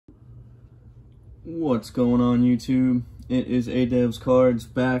What's going on, YouTube? It is A-Devs Cards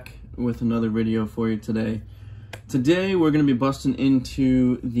back with another video for you today. Today we're going to be busting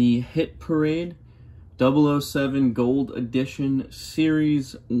into the Hit Parade 007 Gold Edition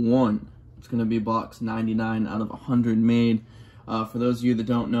Series 1. It's going to be box 99 out of 100 made. For those of you that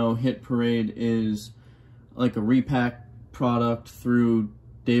don't know, Hit Parade is like a repack product through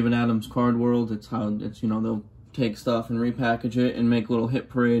David Adams Card World. It's how it's, you know, they'll take stuff and repackage it and make little Hit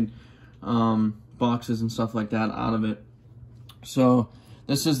Parade boxes and stuff like that out of it. So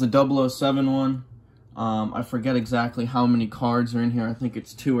this is the 007 one. I forget exactly how many cards are in here. I think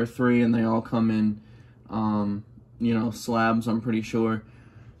it's 2 or 3, and they all come in, you know, slabs, I'm pretty sure.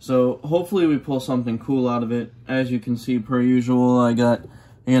 So hopefully we pull something cool out of it. As you can see, per usual, I got,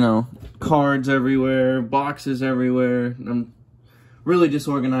 you know, cards everywhere, boxes everywhere. I'm really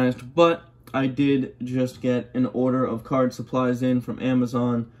disorganized, but I did just get an order of card supplies in from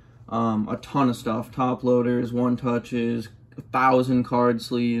Amazon. A ton of stuff, top loaders, one touches, 1,000 card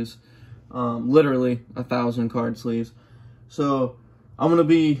sleeves, literally 1,000 card sleeves. So I'm going to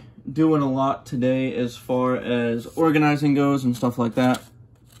be doing a lot today as far as organizing goes and stuff like that.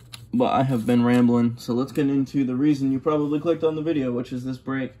 But I have been rambling, so let's get into the reason you probably clicked on the video, which is this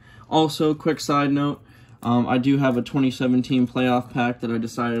break. Also, quick side note, I do have a 2017 playoff pack that I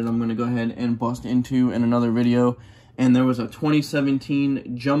decided I'm going to go ahead and bust into in another video. And there was a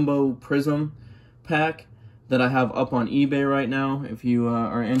 2017 Jumbo Prism pack that I have up on eBay right now. If you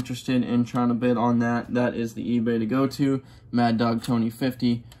are interested in trying to bid on that, that is the eBay to go to, Mad Dog Tony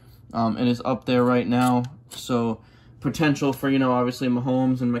 50. It is up there right now, so potential for, you know, obviously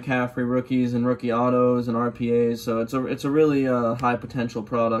Mahomes and McCaffrey rookies and rookie autos and RPAs. So it's a really high potential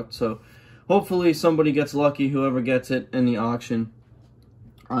product. So hopefully somebody gets lucky, whoever gets it in the auction.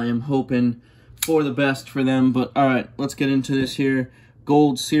 I am hoping for the best for them. But all right, let's get into this here.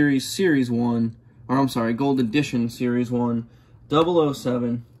 Gold Series 1, or I'm sorry, Gold Edition Series 1,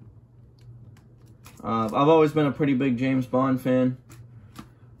 007. I've always been a pretty big James Bond fan.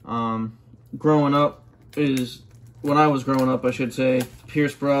 Growing up when I was growing up, I should say,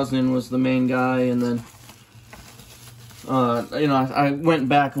 Pierce Brosnan was the main guy, and then you know, I went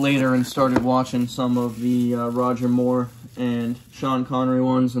back later and started watching some of the Roger Moore and Sean Connery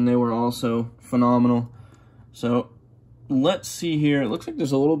ones, and they were also phenomenal. So let's see here. It looks like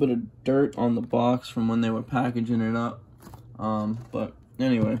there's a little bit of dirt on the box from when they were packaging it up. But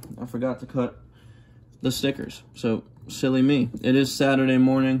anyway, I forgot to cut the stickers. So silly me. It is Saturday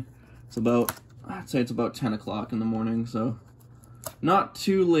morning. It's about, I'd say it's about 10 o'clock in the morning. So not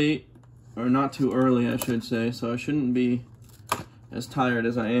too late, or not too early, I should say. So I shouldn't be as tired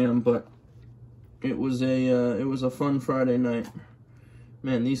as I am, but it was a fun Friday night.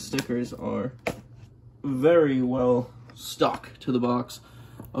 Man, these stickers are very well stuck to the box.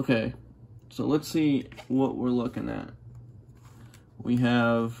 Okay, so let's see what we're looking at. We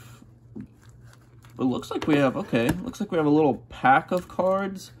have, it looks like we have, okay, looks like we have a little pack of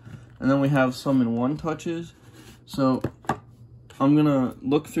cards, and then we have some in one touches. So I'm gonna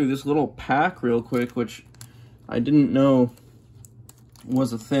look through this little pack real quick, which I didn't know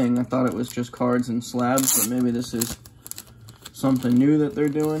was a thing. I thought it was just cards and slabs, but maybe this is something new that they're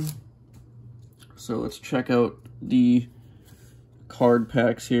doing. So let's check out the card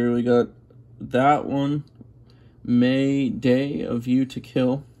packs here. We got that one, May Day, A View to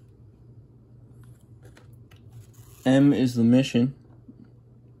Kill. M is the Mission,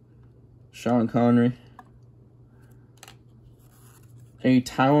 Sean Connery. A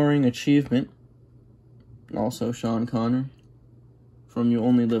Towering Achievement, also Sean Connery, from You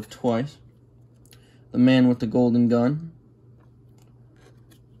Only Live Twice. The Man with the Golden Gun.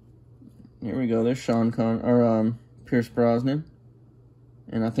 Here we go, there's Pierce Brosnan.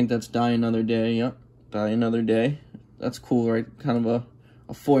 And I think that's Die Another Day, yep, Die Another Day. That's cool, right? Kind of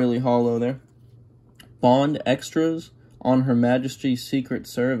a foily hollow there. Bond Extras on Her Majesty's Secret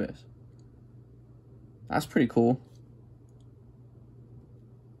Service. That's pretty cool.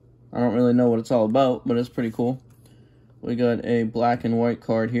 I don't really know what it's all about, but it's pretty cool. We got a black and white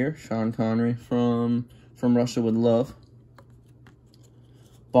card here, Sean Connery from Russia with Love.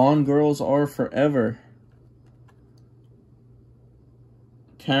 Bond Girls Are Forever.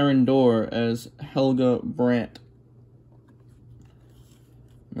 Karen Dorr as Helga Brandt.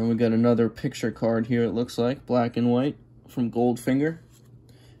 And we got another picture card here, it looks like, black and white, from Goldfinger.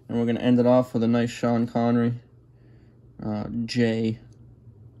 And we're going to end it off with a nice Sean Connery. J.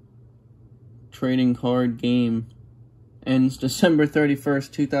 Trading card game. Ends December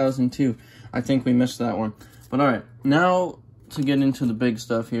 31st, 2002. I think we missed that one. But alright, now to get into the big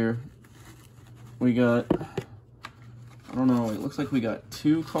stuff here. We got, I don't know, it looks like we got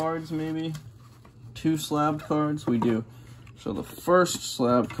 2 cards maybe. 2 slabbed cards? We do. So the first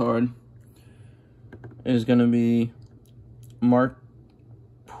slabbed card is going to be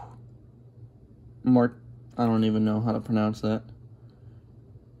I don't even know how to pronounce that.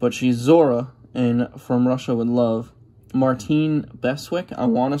 But she's Zora in From Russia with Love. Martine Beswick, I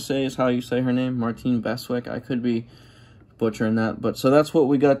want to say is how you say her name. Martine Beswick. I could be butchering that. But so that's what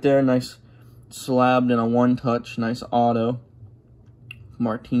we got there. Nice slabbed in a 1-touch. Nice auto.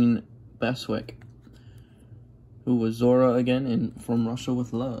 Martine Beswick, who was Zora again in From Russia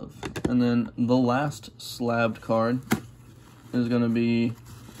with Love. And then the last slabbed card is going to be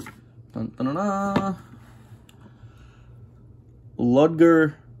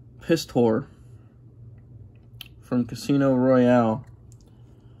Ludger Pistor from Casino Royale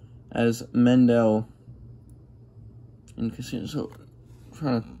as Mendel in Casino. So,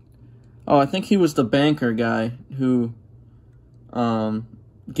 I think he was the banker guy who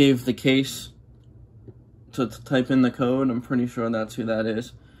gave the case to type in the code. I'm pretty sure that's who that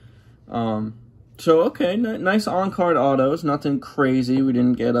is. So, okay, nice on-card autos. Nothing crazy. We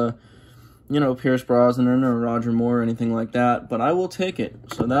didn't get a, Pierce Brosnan or Roger Moore or anything like that. But I will take it.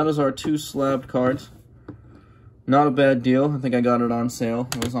 So that is our 2 slabbed cards. Not a bad deal. I think I got it on sale.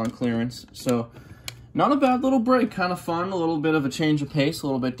 It was on clearance. So, not a bad little break. Kind of fun. A little bit of a change of pace. A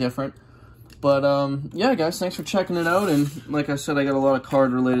little bit different. But, yeah, guys, thanks for checking it out. And like I said, I got a lot of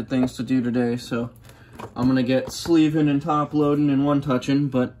card-related things to do today. So, I'm going to get sleeving and top-loading and 1-touching.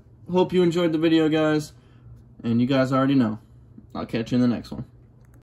 But, hope you enjoyed the video, guys. And you guys already know. I'll catch you in the next one.